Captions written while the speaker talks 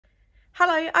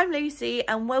Hello, I'm Lucy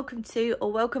and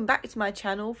welcome back to my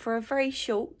channel for a very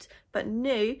short but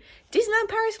new Disneyland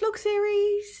Paris vlog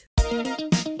series.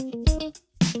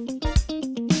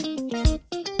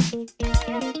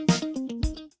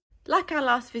 Like our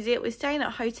last visit, we're staying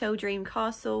at Hotel Dream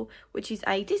Castle, which is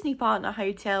a Disney partner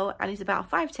hotel and is about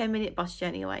a 5-10 minute bus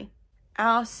journey away.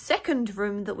 Our second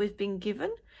room that we've been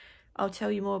given, I'll tell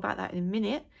you more about that in a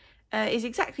minute, is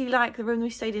exactly like the room we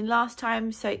stayed in last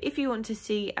time. So if you want to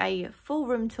see a full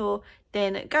room tour,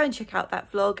 then go and check out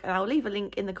that vlog and I'll leave a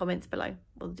link in the comments below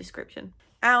or the description.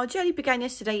 Our journey began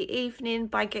yesterday evening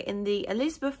by getting the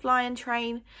Elizabeth line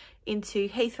train into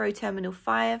Heathrow Terminal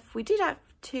 5. We did have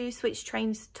to switch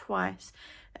trains twice,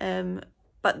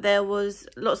 but there was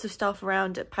lots of staff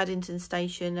around at Paddington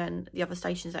Station and the other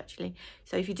stations actually.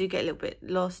 So if you do get a little bit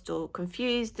lost or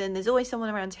confused, then there's always someone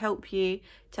around to help you,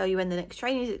 tell you when the next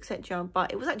train is, etc.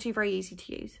 But it was actually very easy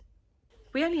to use.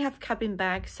 We only have cabin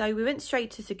bags, so we went straight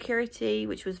to security,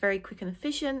 which was very quick and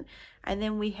efficient. And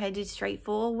then we headed straight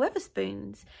for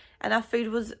Wetherspoons. And our food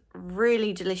was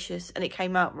really delicious and it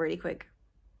came out really quick.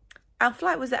 Our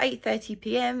flight was at 8:30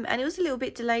 p.m. and it was a little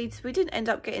bit delayed, so we didn't end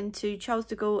up getting to Charles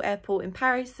de Gaulle Airport in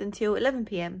Paris until 11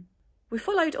 p.m. We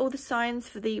followed all the signs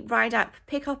for the Ride app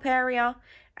pickup area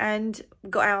and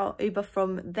got our Uber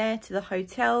from there to the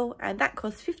hotel, and that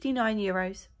cost 59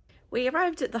 euros. We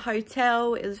arrived at the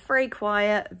hotel. It was very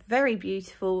quiet, very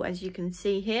beautiful, as you can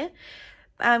see here.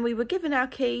 And we were given our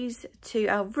keys to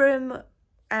our room,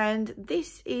 and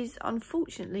this is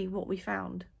unfortunately what we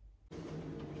found.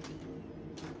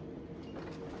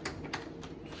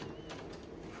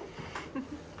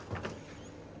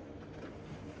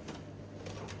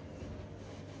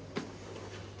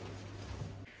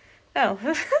 Oh,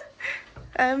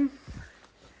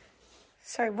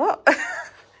 sorry, what?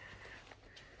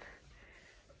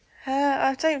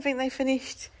 I don't think they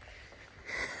finished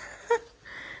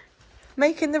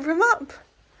making the room up.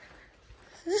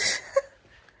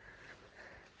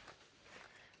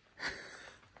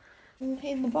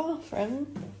 In the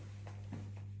bathroom,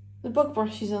 the bog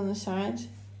brush is on the side.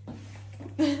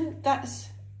 That's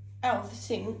out of the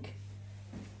sink.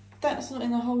 That's not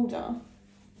in the holder.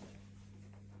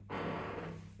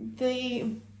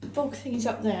 The bog thing is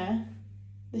up there.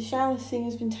 The shower thing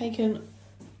has been taken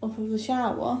off of the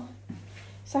shower.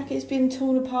 It's like it's been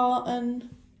torn apart and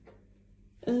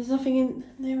there's nothing in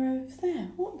there over there.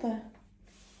 What the?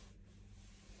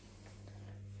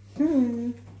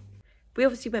 We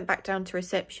obviously went back down to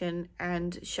reception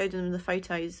and showed them the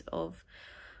photos of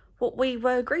what we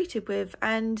were greeted with,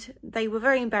 and they were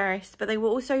very embarrassed, but they were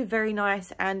also very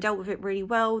nice and dealt with it really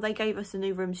well. They gave us a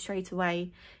new room straight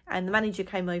away, and the manager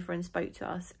came over and spoke to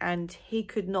us, and he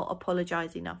could not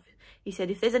apologise enough. He said,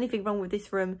 if there's anything wrong with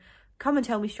this room, come and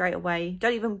tell me straight away.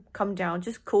 Don't even come down,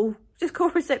 just call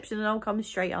reception and I'll come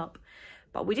straight up.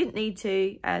 But we didn't need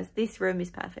to, as this room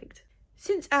is perfect.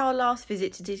 Since our last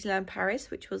visit to Disneyland Paris,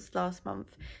 which was last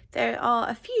month, there are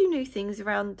a few new things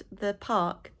around the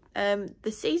park.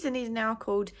 The season is now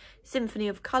called Symphony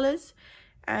of Colours,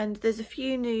 and there's a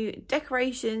few new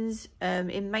decorations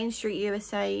in Main Street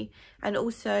USA, and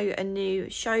also a new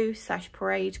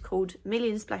show/parade called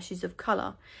Million Splashes of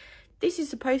Colour. This is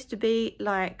supposed to be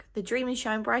like the Dream and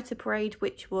Shine Brighter parade,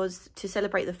 which was to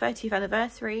celebrate the 30th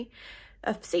anniversary.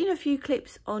 I've seen a few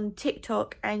clips on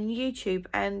TikTok and YouTube,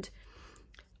 and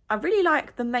I really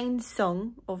like the main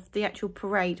song of the actual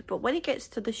parade, but when it gets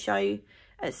to the show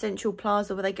at Central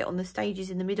Plaza where they get on the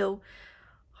stages in the middle,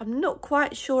 I'm not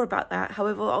quite sure about that.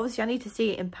 However, obviously I need to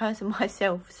see it in person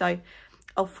myself, so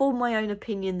I'll form my own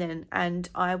opinion then and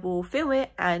I will film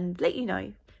it and let you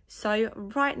know. So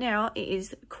right now it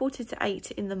is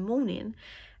 7:45 in the morning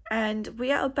and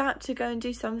we are about to go and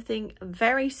do something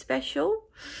very special.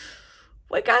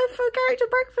 We're going for a character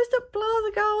breakfast at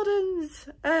Plaza Gardens.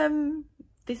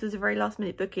 This was a very last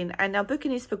minute booking, and our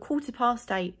booking is for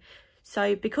 8:15.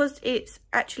 So because it's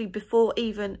actually before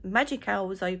even Magic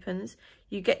Hours opens,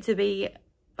 you get to be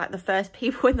like the first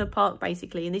people in the park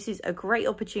basically. And this is a great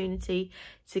opportunity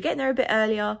to get there a bit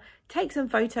earlier, take some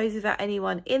photos without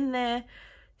anyone in there.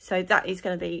 So that is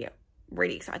going to be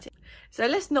really exciting. So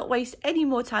let's not waste any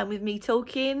more time with me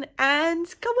talking and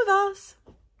come with us.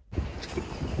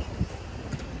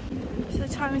 So the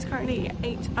time is currently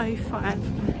 8:05.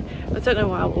 I don't know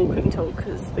why I walk and talk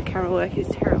because the camera work is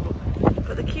terrible.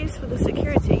 But the queues for the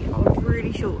security are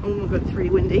really short. Oh my god, it's really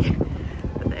windy.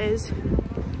 But there's,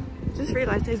 just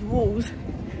realised there's walls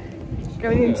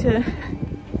going into,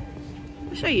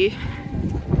 I'll show you.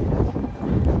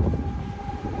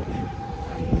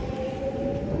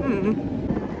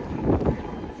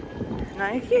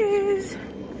 No queues.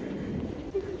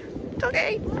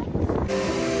 Doggy.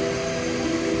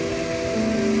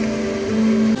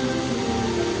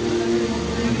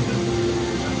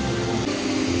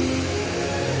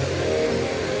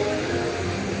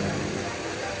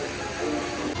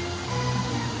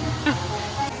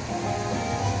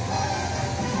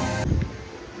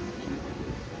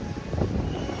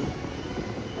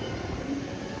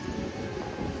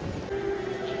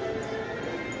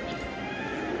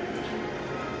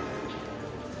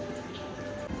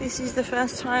 this is the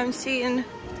first time seeing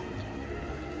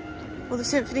all the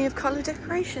Symphony of Colour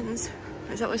decorations.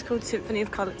 Is that what it's called? Symphony of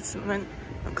Colour? Something,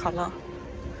 not colour.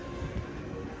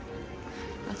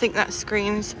 I think that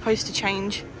screen is supposed to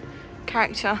change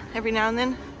character every now and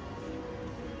then.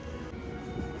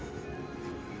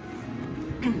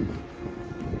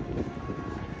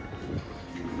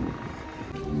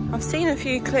 I've seen a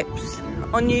few clips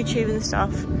on YouTube and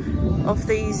stuff of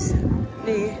these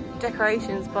new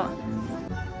decorations, but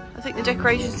I think the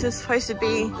decorations are supposed to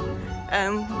be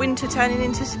winter turning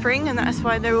into spring, and that's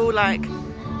why they're all like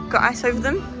got ice over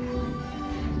them,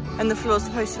 and the floor's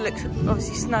supposed to look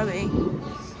obviously snowy.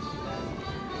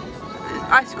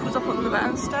 Icicles up on the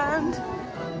bandstand.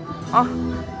 Oh,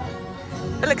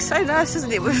 it looks so nice,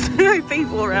 doesn't it, with no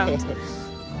people around.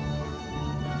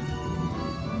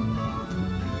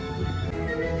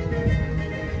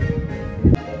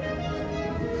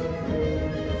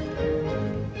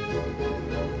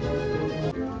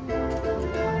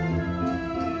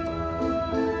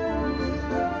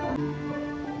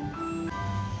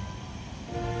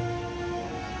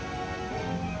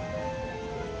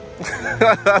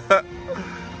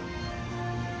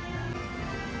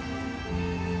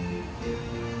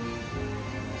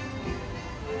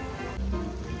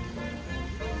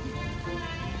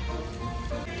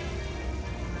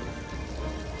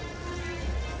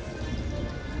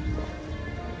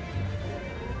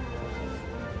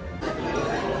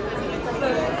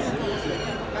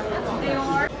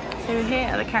 So we're here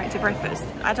at the character breakfast.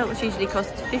 Adults usually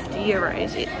cost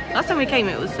 €50. Last time we came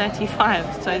it was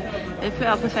 35, so they put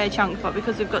up a fair chunk, but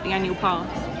because we've got the annual pass,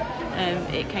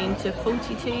 it came to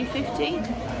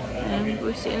 $42.50.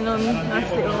 We're sitting on a nice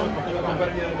little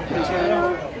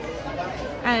chair,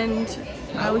 and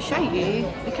I will show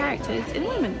you the characters in a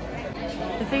moment.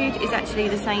 The food is actually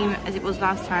the same as it was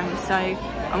last time, so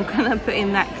I'm gonna put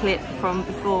in that clip from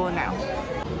before now.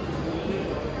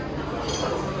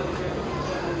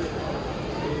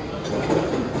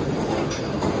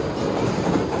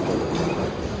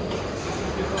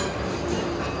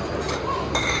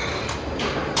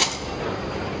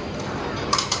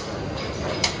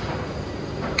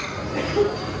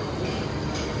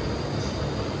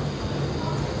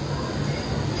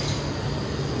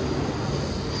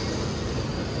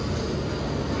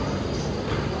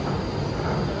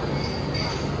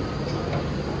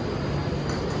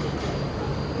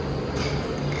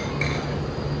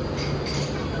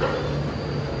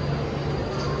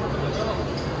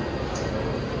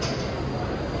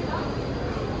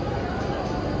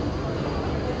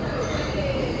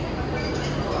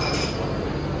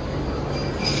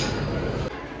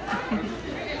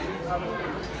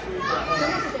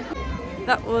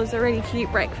 That was a really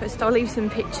cute breakfast. I'll leave some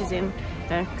pictures in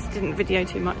there because I didn't video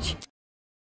too much.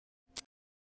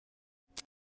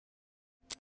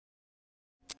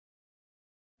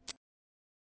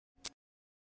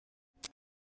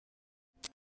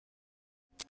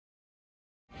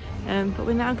 But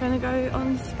we're now going to go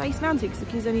on Space Mountain because the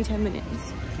queue's only 10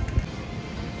 minutes.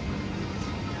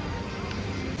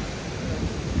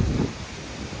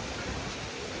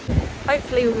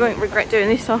 Hopefully we won't regret doing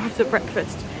this after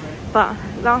breakfast, but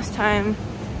last time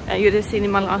you'd have seen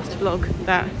in my last vlog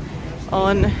that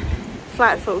on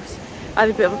Flight Force I had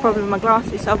a bit of a problem with my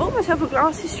glasses, so I bought myself a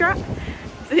glasses strap.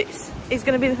 This is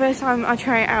going to be the first time I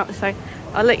try it out, so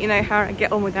I'll let you know how I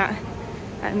get on with that,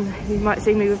 and you might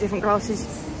see me with different glasses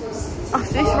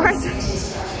after this ride.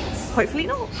 Hopefully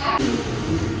not.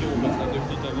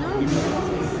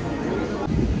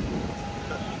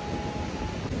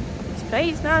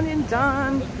 Space Mountain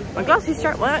done. My glasses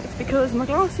strap works because my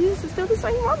glasses are still the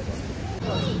same ones.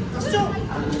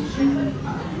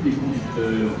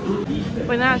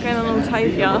 We're now going on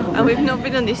Autopia, and we've not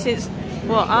been on this since,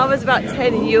 well, I was about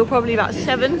 10 and you were probably about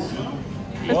 7.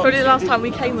 That's probably the last time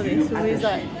we came on this, when we was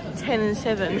like 10 and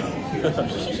 7.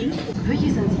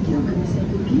 Veuillez indiquer un commissaire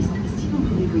de piste si vous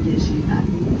voulez voyager à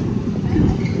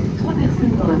 3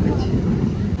 personnes dans la voiture.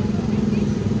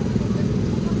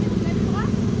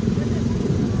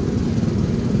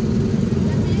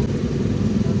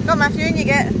 Go on, Matthew, in you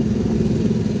get.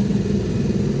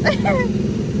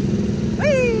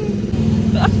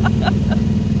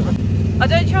 I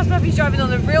don't trust Matthew's driving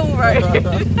on the real road.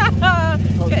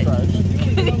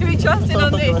 Can you be trusted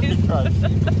on this?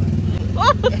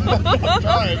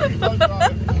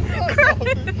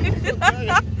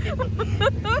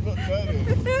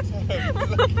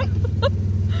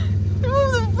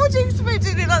 What do you expect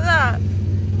to do like that?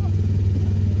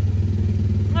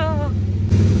 Oh.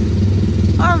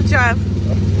 I'll drive.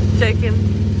 Joking.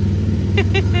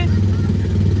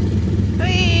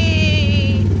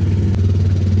 Whee!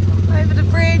 Over the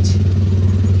bridge.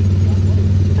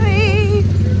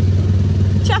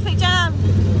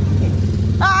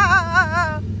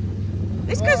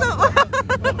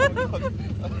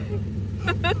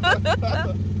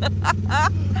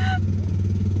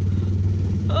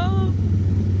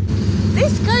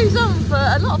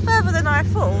 lot further than I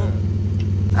thought.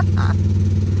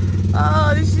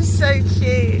 Oh, this is so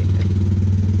cute.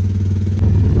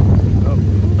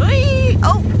 Whee!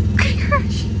 Oh,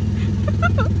 crash.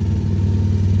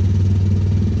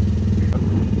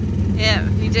 Yeah,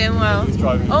 you're doing well.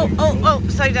 Oh,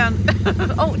 slow down.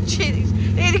 Oh, shit,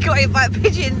 nearly got hit by a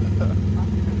pigeon.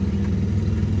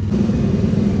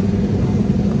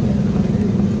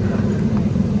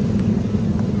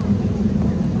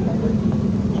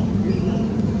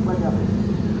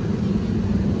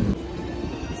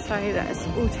 So that's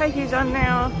all Tokyo's on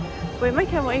now. We're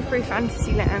making our way through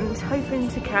Fantasyland, hoping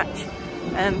to catch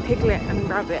Piglet and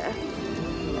Rabbit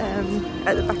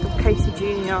at the back of Casa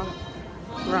Junior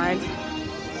ride,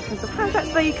 because I've heard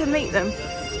that's where you can meet them,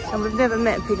 and we've never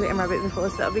met Piglet and Rabbit before,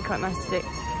 so that'll be quite nice to do.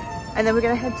 And then we're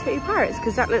going to head to Paris,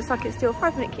 because that looks like it's still a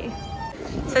 5-minute queue.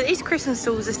 So these Christmas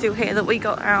stalls are still here that we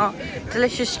got our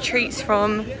delicious treats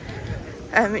from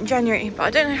in January, but I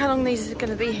don't know how long these are going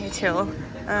to be here till.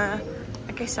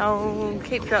 I guess I'll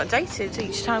keep you updated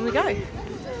each time we go.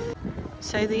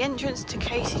 So the entrance to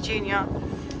Casa Junior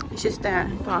is just there,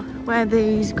 but where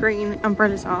these green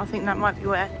umbrellas are, I think that might be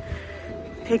where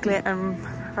Piglet and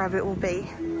Rabbit will be.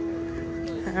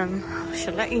 I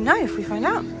shall let you know if we find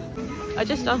out. I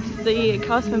just asked the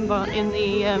cast member in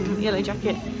the yellow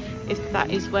jacket if that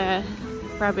is where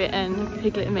Rabbit and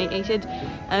Piglet meet. He said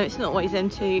it's not always them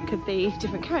two, it could be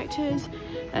different characters.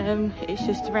 It's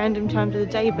just random times of the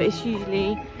day, but it's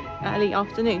usually early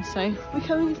afternoon. So we're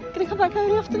gonna come back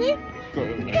early afternoon?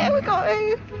 Yeah, we got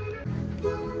to.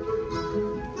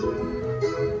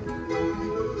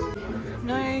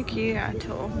 No queue at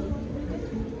all.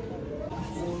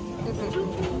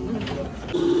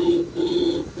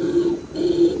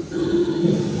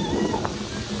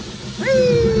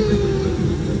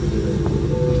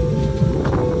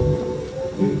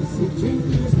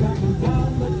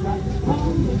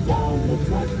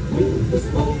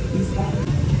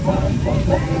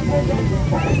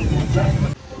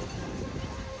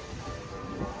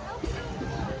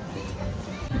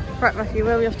 Right, Matthew,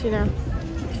 where are we off to now?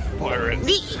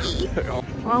 Pirates.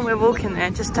 While we're walking there,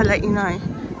 just to let you know,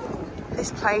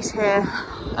 this place here,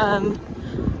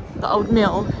 the old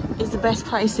mill, is the best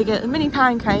place to get the mini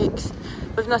pancakes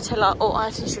with Nutella or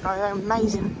icing sugar. They're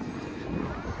amazing.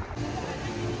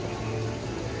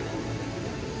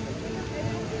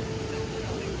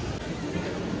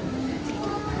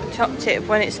 Top tip,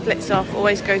 when it splits off,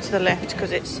 always go to the left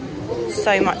because it's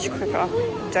so much quicker.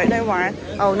 Don't know why.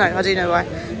 Oh no, I do know why.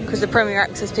 Because the Premier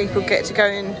Access people get to go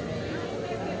in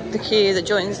the queue that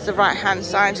joins the right hand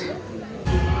side.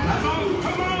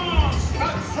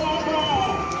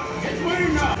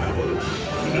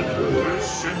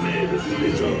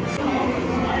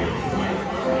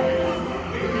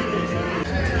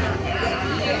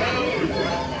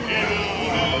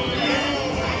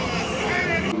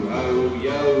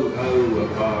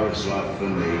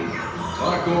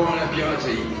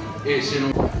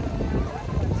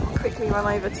 Quickly run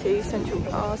over to Central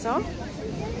Plaza.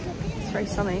 It's very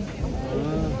sunny.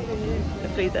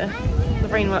 Hopefully the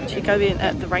rain will actually go in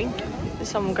at the rain. The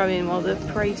sun will go in while the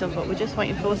parade's on, but we're just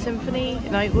waiting for Symphony.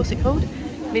 No, what's it called?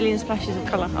 Million Splashes of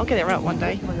Colour. I'll get it right one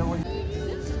day.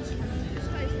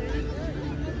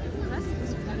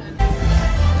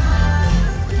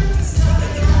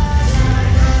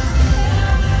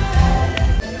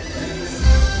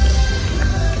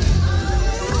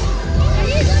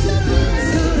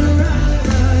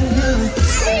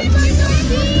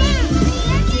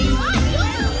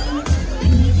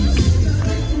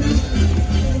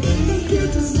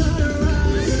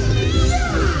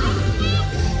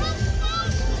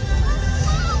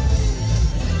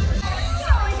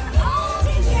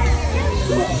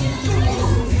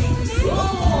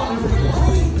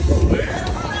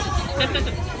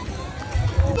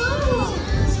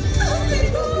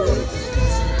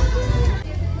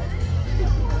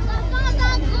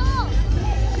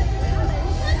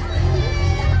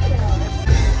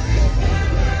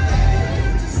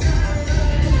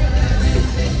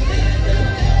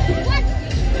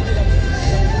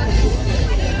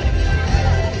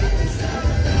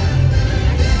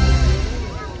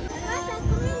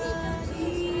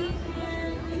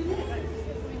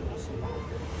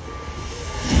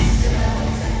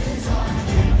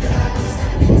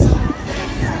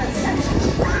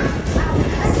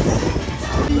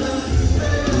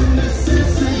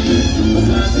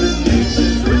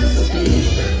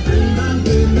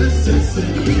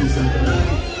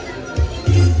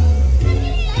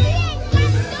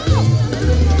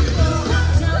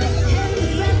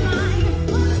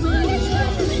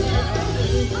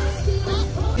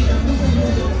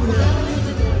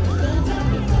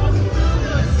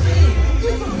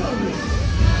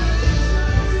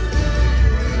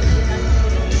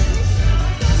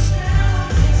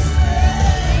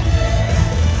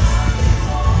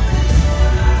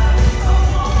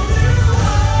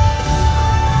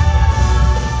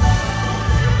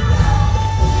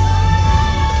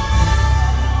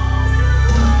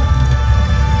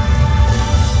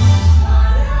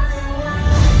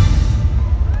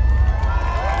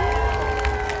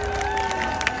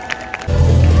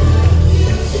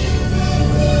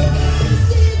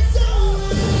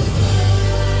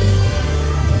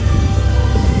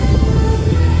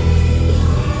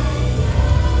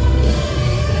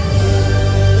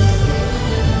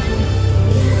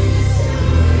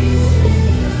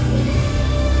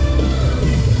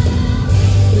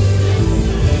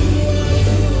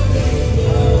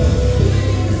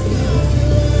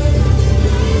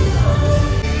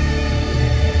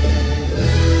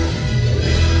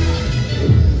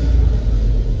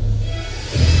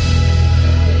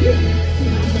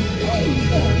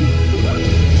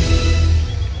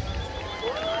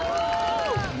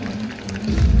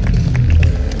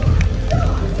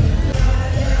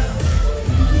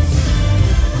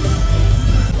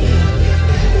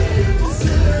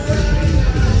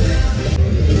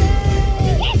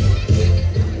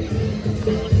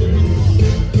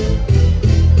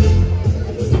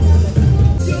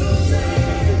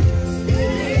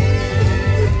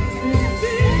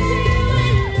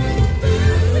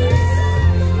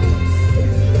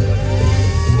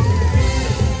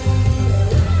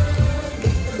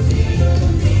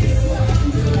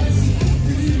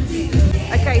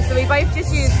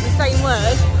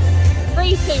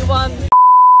 3, 2, 1.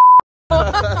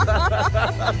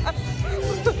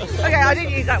 Okay, I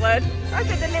didn't use that word. I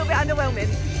said a little bit underwhelming.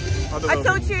 I'll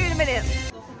talk to you in a minute.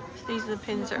 So these are the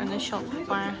pins that are in the shop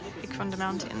by Big Thunder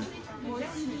Mountain.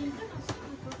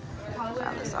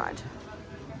 Down the side.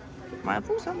 My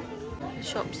apples on. The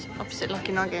shop's opposite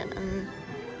Lucky Nugget, and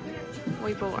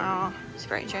we bought our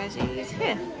Spirit jerseys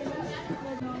here.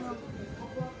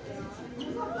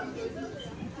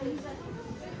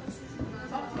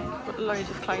 Got loads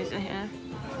of clothes in here.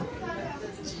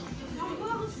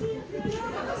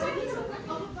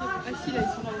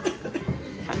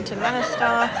 Phantom Manor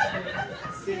stuff.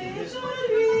 I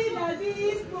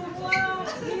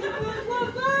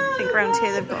think around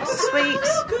here they've got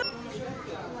sweets.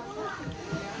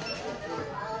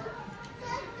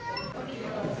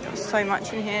 Got so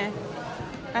much in here.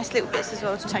 Nice little bits as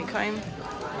well to take home.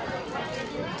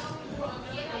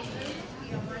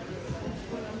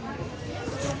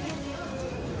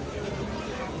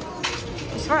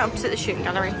 It's right opposite the shooting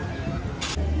gallery.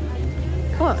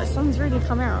 What? The sun's really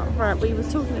come out. Right, we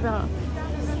was talking about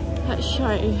that show.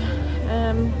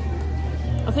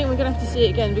 I think we're gonna have to see it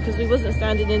again because we wasn't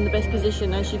standing in the best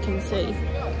position, as you can see.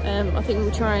 I think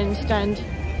we'll try and stand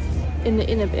in the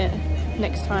inner bit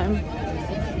next time,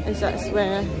 as that's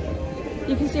where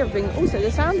you can see everything. Also,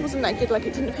 the sound wasn't that good. Like,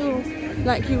 it didn't feel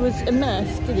like you was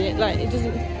immersed, did it? Like, it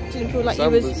didn't feel like you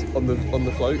was on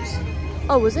the floats.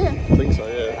 Oh, was it? I think so,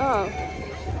 yeah. Oh,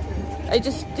 it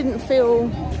just didn't feel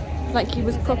like he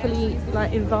was properly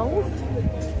like involved,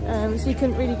 so you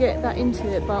couldn't really get that into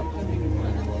it. But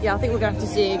yeah, I think we're gonna have to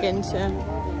see it again to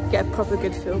get a proper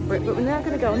good feel for it. But we're now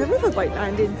gonna go on a riverboat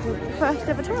landing for the first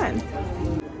ever time.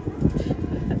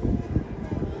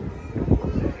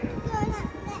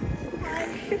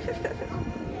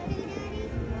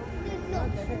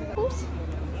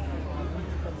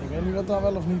 Ik weet niet wat daar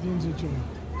wel of niet in zit,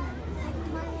 jongen.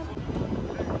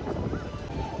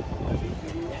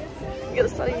 You got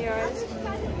the sun in your eyes.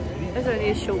 There's only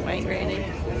a short wait, really.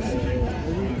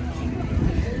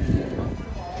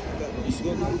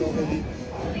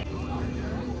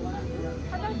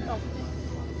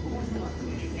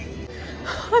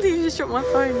 How do you just drop my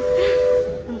phone?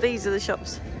 And these are the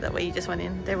shops that we just went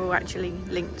in. They're all actually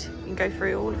linked. You can go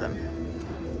through all of them.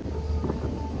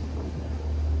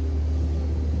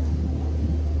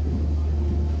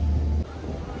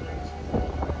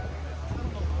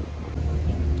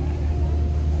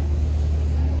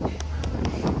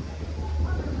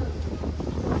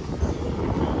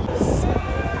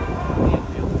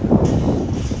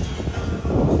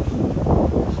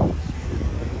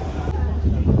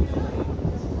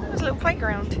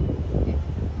 Playground.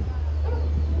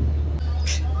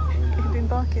 We've been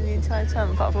barking the entire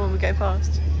time apart from when we go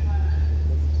past.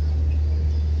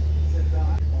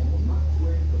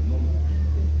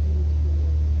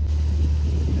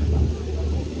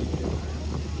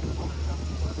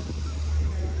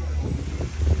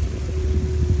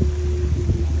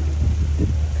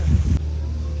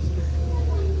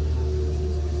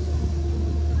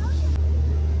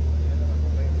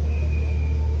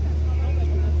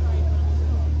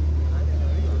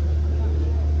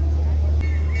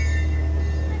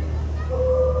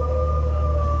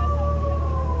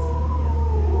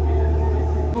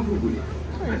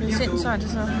 You can sit inside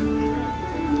as well.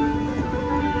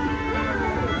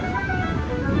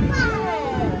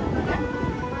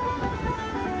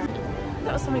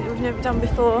 That was something that we've never done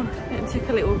before. It took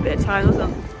a little bit of time. There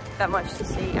wasn't that much to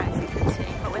see, as you can see.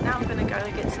 But we're now going to go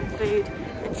and get some food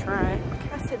and try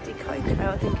Casa De Coco,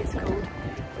 I think it's called,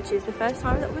 which is the first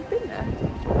time that we've been there.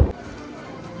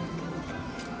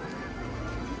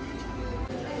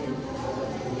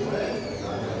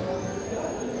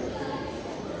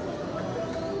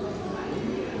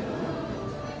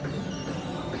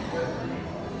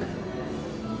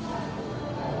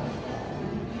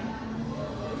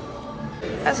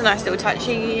 That's a nice little touch.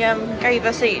 He gave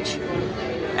us each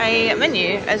a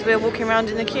menu as we were walking around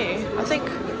in the queue. I think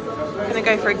we're going to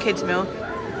go for a kids meal.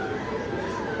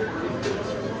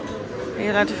 Are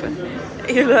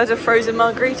you allowed a frozen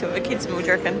margarita with a kids meal, do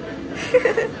you reckon?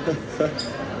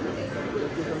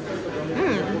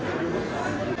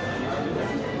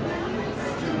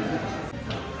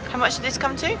 How much did this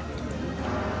come to?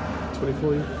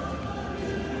 24.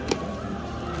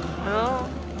 Oh,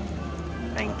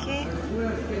 thank you.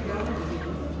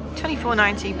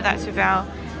 $24.90, but that's with our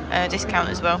discount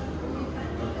as well.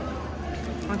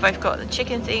 We've both got the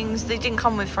chicken things. They didn't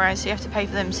come with fries, so you have to pay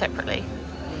for them separately.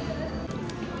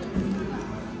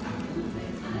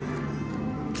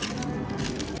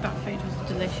 That food was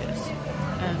delicious,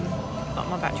 but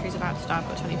my battery's about to die. I've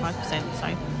got 25%, so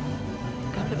I'm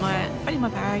gonna put my phone in my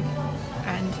bag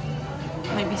and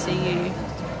maybe see you.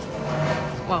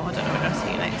 Well, I don't know when I'll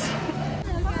see you next.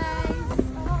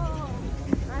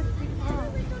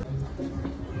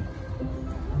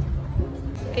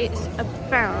 It's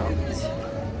about,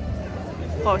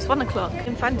 well, it's 1 o'clock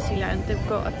in Fantasyland. They've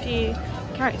got a few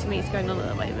character meets going on at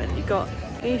the moment. You've got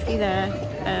Goofy there,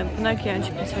 Pinocchio and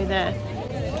Geppetto there,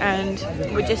 and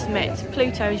we just met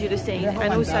Pluto, as you'd have seen,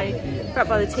 and also right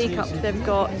by the teacups they've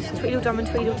got Tweedledum and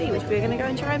Tweedledee, which we're going to go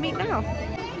and try and meet now.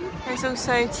 There's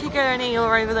also Tigger and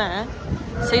Eeyore over there,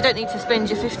 so you don't need to spend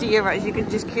your €50, you can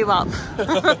just queue up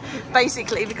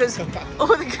basically, because all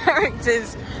the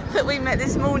characters that we met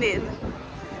this morning,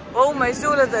 almost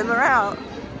all of them are out.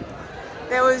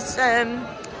 There was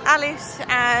Alice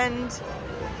and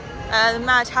the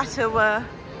Mad Hatter were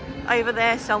over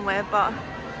there somewhere, but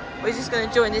we're just going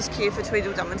to join this queue for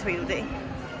Tweedledum and Tweedledee.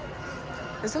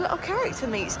 There's a lot of character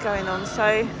meets going on,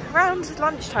 so around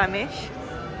lunchtime-ish,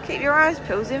 keep your eyes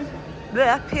peeled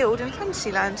in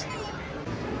Fantasyland.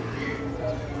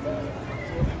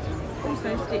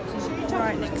 Also Stitch is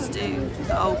right next to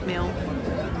the old mill,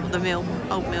 or the mill,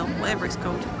 old mill, whatever it's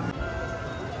called.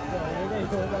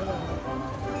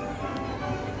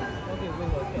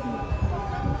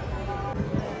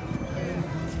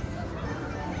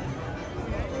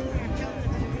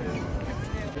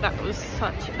 That was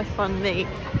such a fun meet.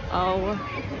 I'll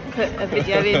put a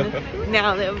video in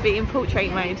now that will be in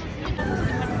portrait mode.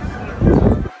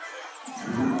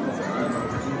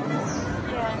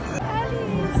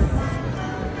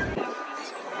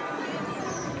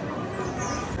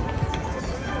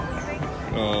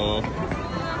 Oh.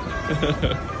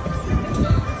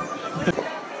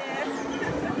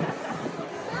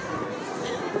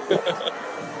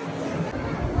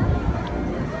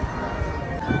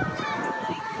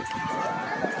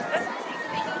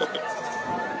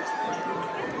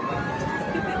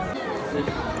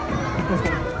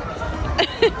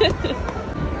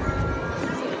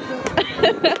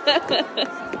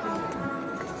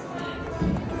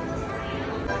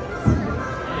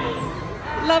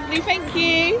 Lovely, thank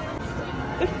you.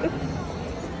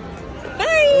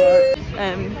 Bye.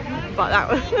 But that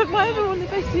was probably one of the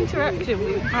best interaction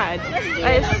we've had.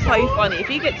 It's so funny if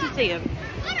you get to see them.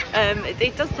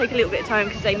 It does take a little bit of time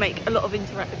because they make a lot of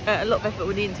effort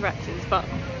with the interactions, but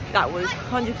that was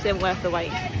 100% worth the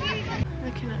wait.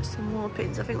 Looking at some more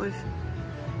pins, I think we've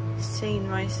seen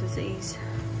most of these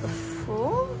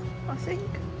before, I think.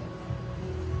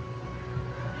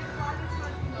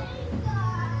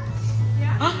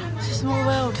 It's a small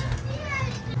world.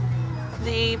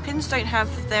 The pins don't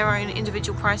have their own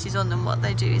individual prices on them. What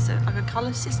they do is like a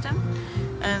colour system.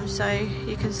 So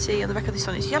you can see on the back of this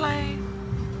one it's yellow.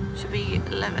 Should be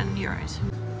 €11.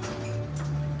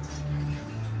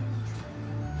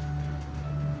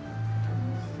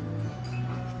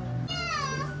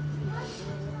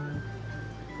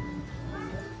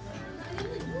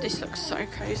 This looks so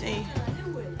cozy.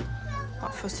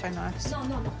 That feels so nice.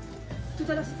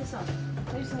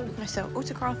 I sell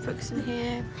autograph books in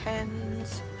here,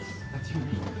 pens,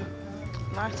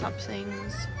 light up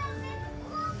things.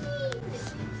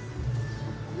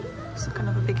 It's kind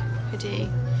of a big hoodie.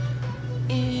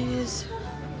 Is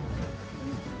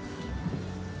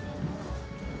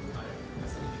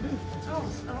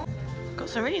got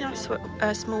some really nice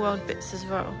small world bits as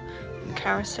well. And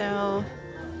carousel.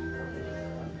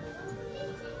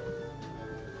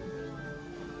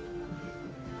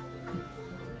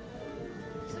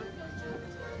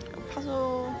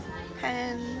 Puzzle,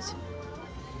 pens.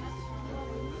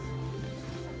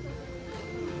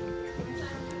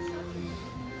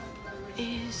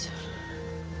 Is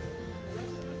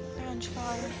lounge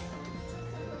fire.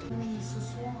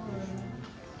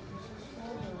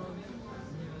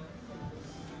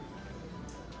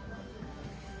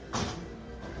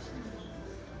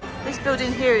 This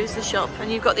building here is the shop,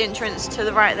 and you've got the entrance to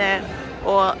the right there,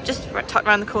 or just tucked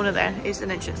around the corner there is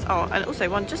an entrance. Oh, and also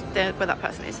one just there where that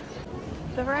person is.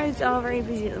 The roads are very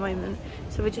busy at the moment,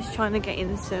 so we're just trying to get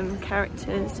in some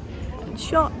characters and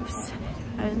shops,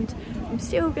 and I'm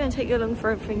still going to take you along for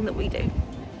everything that we do.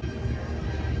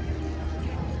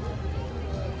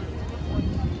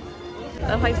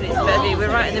 I'm hoping it's a better view. We're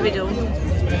right in the middle of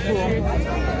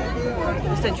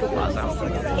the Central Plaza.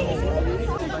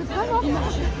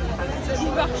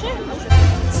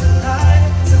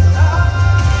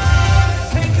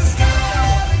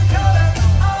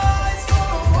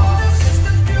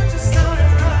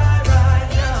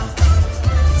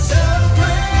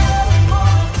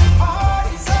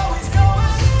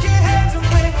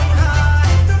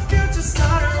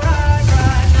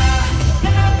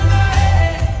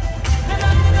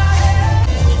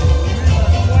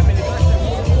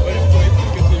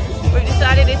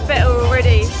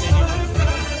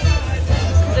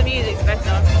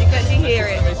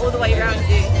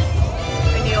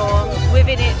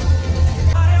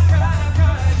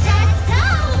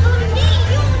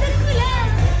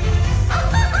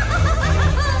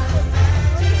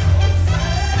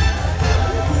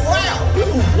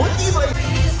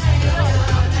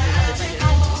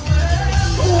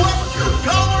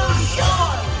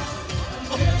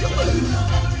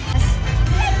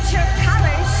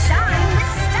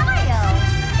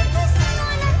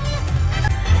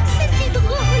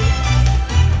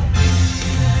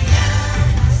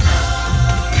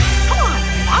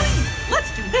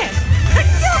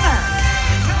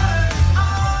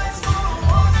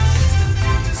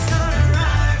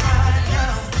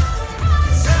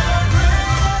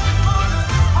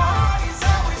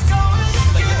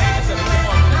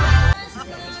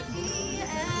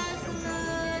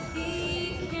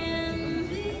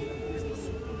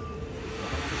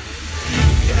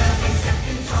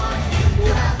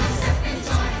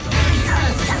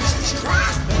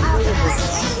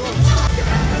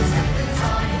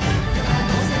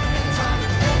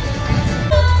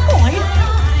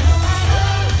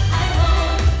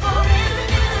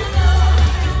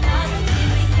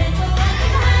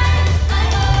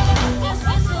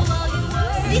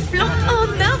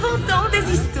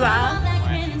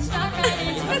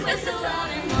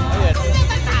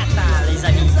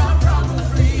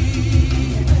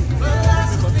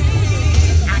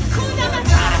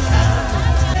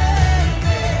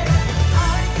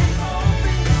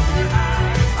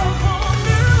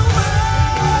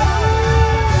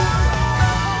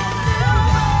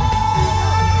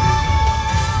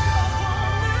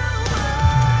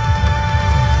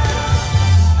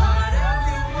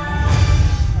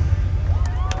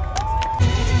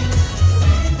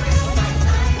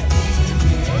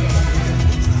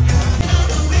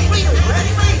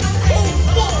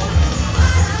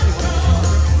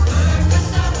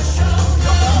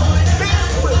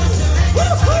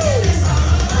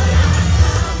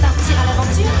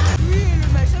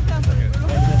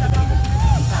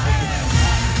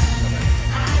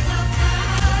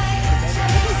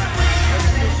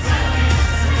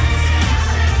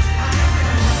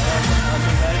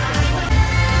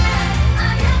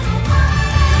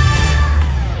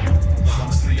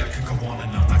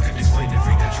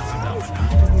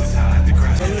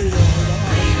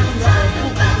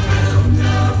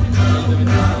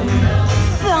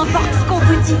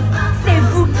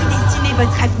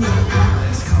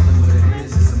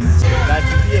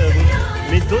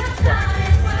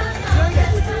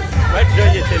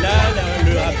 était là,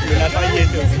 le lapin y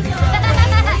était aussi.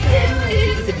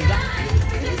 C'est bizarre.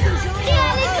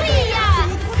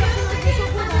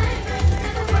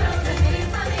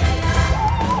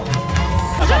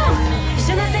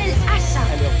 Je m'appelle Asha.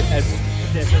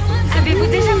 Avez-vous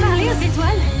déjà parlé aux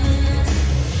étoiles?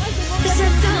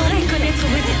 J'adorerais connaître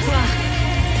vos histoires.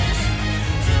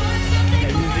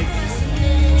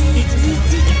 Cette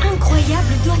musique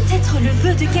incroyable doit être le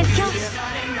vœu de quelqu'un.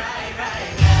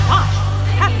 Gosh,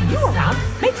 having you around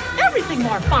makes everything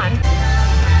more fun.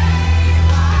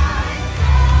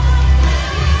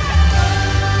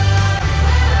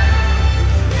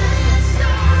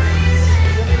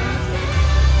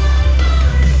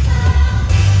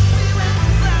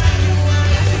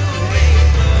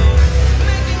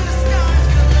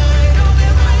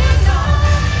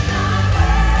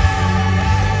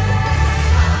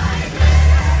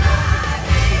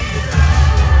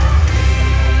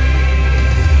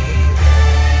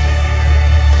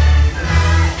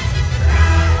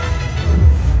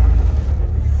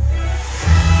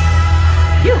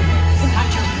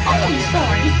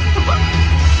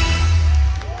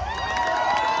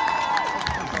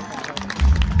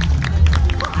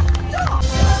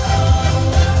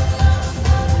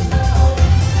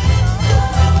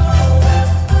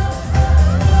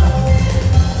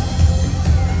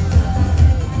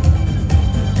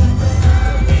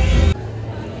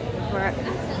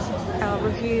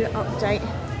 Update.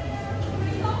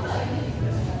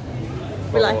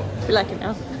 We like it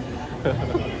now.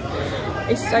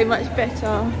 It's so much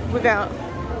better without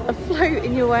a float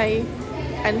in your way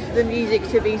and for the music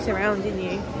to be surrounding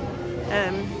you.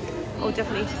 I'll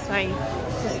definitely say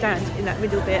to stand in that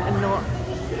middle bit and not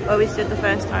where we stood the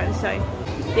first time. So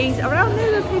these are our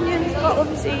new opinions, but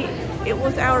obviously it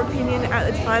was our opinion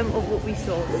at the time of what we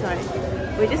saw.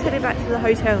 So we're just headed back to the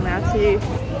hotel now to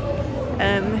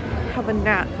have a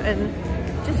nap and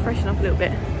just freshen up a little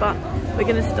bit, but we're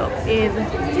going to stop in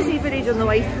Disney Village on the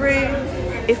way through.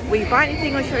 If we buy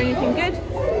anything or show anything good,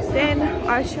 then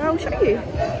I shall show you.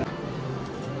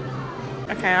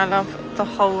 Okay, I love the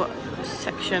whole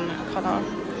section colour.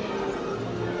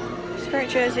 Spirit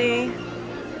jersey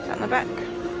down the back.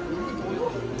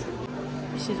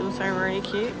 This is also really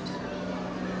cute.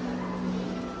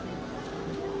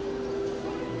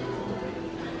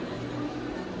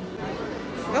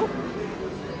 Oh,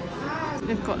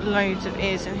 they've got loads of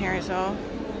ears in here as well.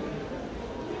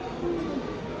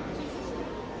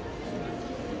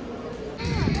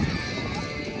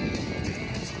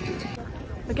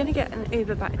 We're going to get an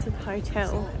Uber back to the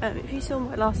hotel. If you saw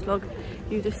my last vlog,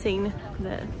 you'd have seen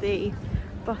that the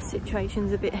bus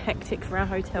situation's a bit hectic for our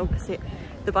hotel because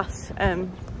the bus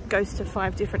goes to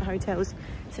 5 different hotels,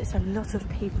 so it's a lot of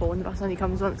people and the bus only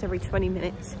comes once every 20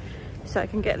 minutes. So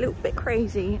it can get a little bit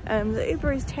crazy. The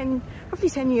Uber is roughly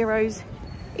 10 euros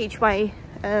each way.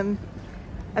 And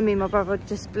me and my brother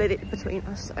just split it between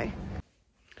us. So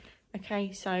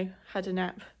okay, so had a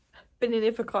nap. Been in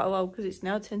here for quite a while because it's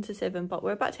now 10 to 7, but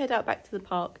we're about to head out back to the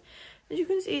park. As you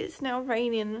can see, it's now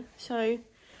raining, so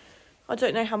I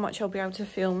don't know how much I'll be able to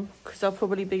film because I'll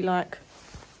probably be like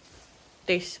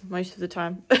this most of the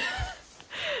time.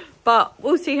 But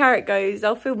we'll see how it goes.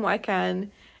 I'll film what I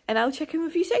can and I'll check in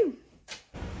with you soon.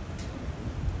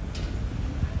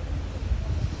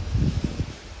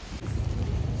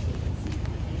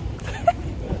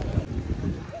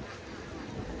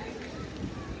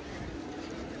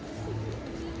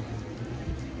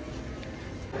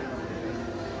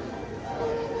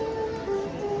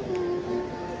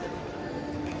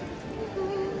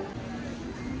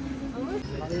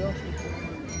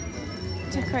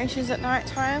 Decorations at night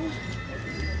time.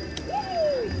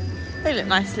 They look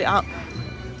nicely up.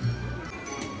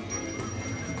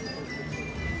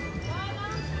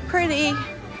 Pretty.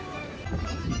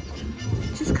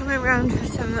 Just coming around for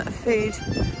some food.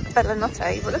 Bella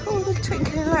Notte. But look at all the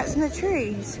twinkling lights in the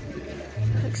trees.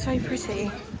 It looks so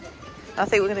pretty. I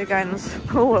think we're going to go in the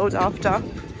small world after.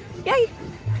 Yay!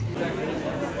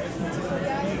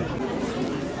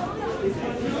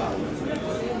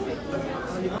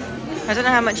 I don't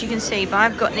know how much you can see, but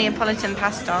I've got Neapolitan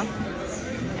pasta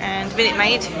and Minute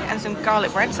Maid and some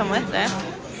garlic bread somewhere there.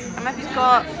 And Matthew's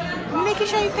got Mickey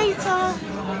shaped pizza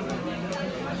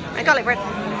and garlic bread.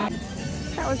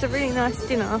 That was a really nice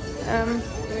dinner.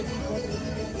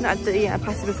 Not had the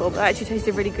pasta before, but that actually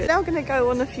tasted really good. Now we're going to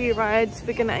go on a few rides.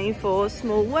 We're going to aim for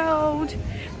Small World,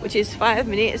 which is 5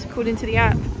 minutes according to the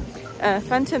app.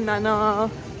 Phantom Manor,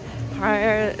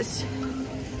 Paris,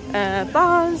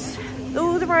 Bars.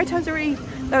 All the ride times are really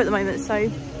low at the moment, so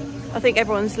I think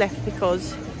everyone's left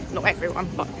because, not everyone,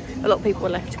 but a lot of people are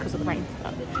left because of the rain.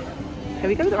 But here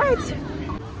we go with the rides.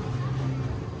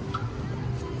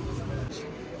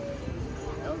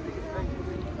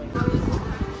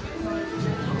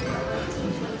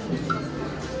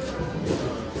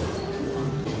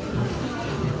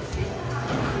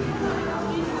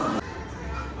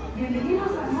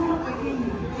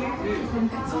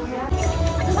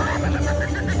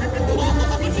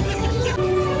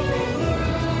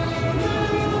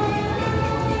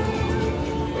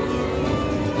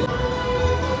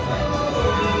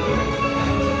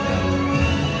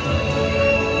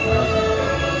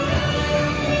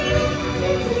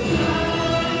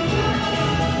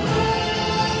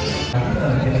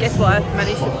 Guess what? I've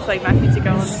managed to persuade Matthew to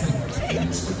go on.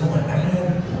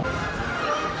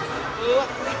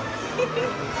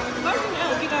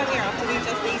 Good idea after we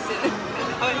just eaten.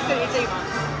 I went to too much.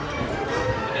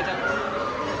 Okay, done.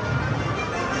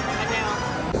 And now,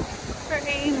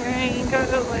 rain, go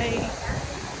away.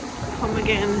 Come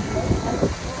again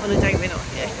on a day we're not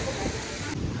here.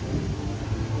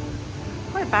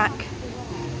 We're back. I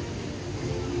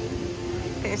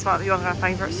think this might be one of our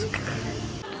favourites.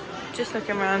 Just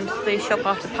looking around the shop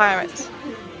after Pirates.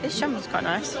 This jumper's quite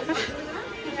nice.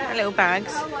 Little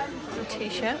bags, a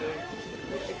t-shirt.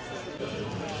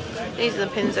 These are the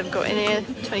pins I've got in here.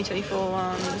 2024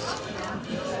 ones,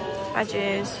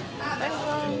 badges, those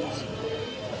ones,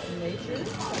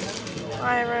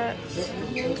 Pirates.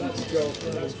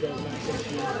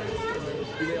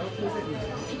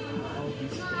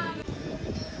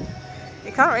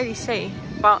 You can't really see,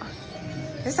 but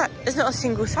there's not a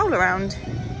single soul around.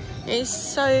 It's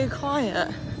so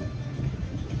quiet.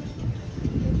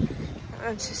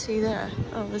 I to see there.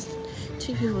 Oh, there's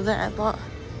two people there, but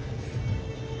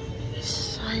it's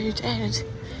so dead.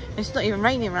 It's not even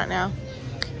raining right now.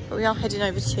 But we are heading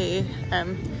over to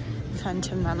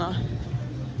Phantom Manor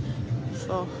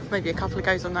for maybe a couple of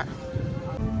goes on that.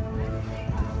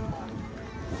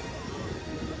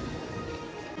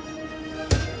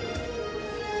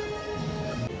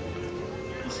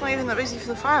 It's not even that busy for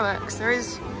the fireworks. There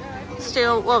is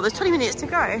still, well, there's 20 minutes to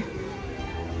go.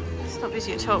 It's not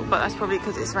busy at all, but that's probably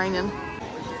because it's raining.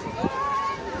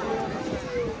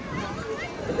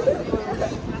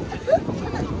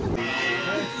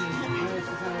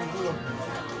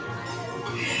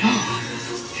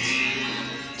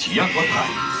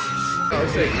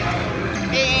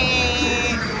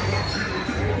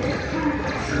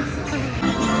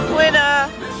 Winner!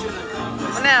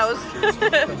 Nails.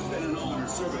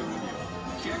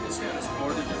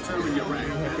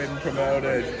 I've been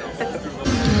promoted.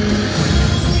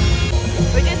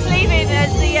 We're just leaving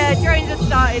as the drones have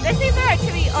started. Let's see if they're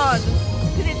actually on,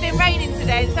 because it's been raining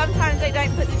today and sometimes they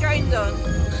don't put the drones on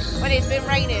when it's been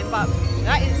raining, but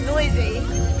that is noisy.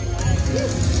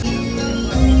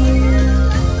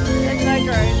 There's no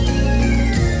drone.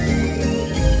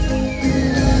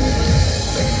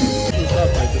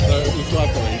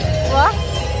 What?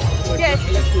 Yes.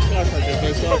 Electrical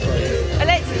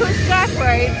sky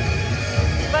parade.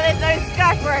 But there's no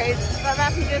sky parade, like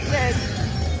Matthew just said.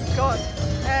 God.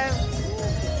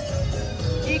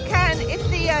 You can, if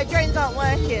the drones aren't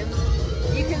working,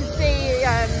 you can see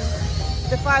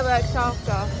the fireworks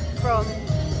after from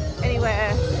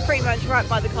anywhere, pretty much right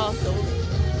by the castle.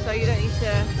 So you don't need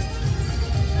to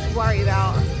worry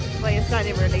about where you're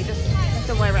standing really, just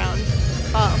somewhere around.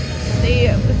 But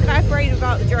the sky parade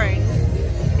without the drones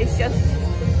is just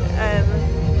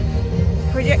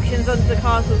projections onto the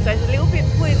castle, so it's a little bit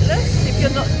pointless if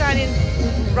you're not standing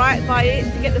right by it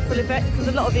to get the full effect, because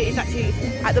a lot of it is actually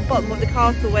at the bottom of the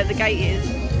castle where the gate is.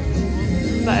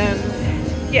 But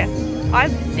yeah,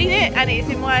 I've seen it and it's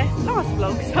in my last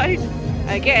vlog, so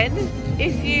again,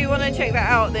 if you want to check that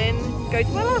out, then go to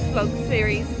my last vlog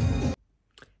series.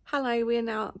 Hello, we are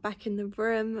now back in the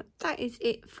room. That is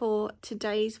it for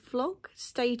today's vlog.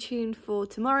 Stay tuned for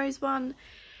tomorrow's one.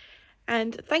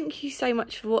 And thank you so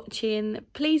much for watching.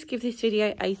 Please give this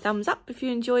video a thumbs up if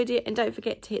you enjoyed it, and don't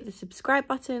forget to hit the subscribe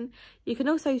button. You can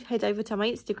also head over to my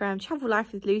Instagram, Travel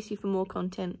Life with Lucy, for more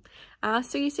content. I'll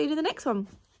see you soon in the next one.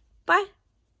 Bye.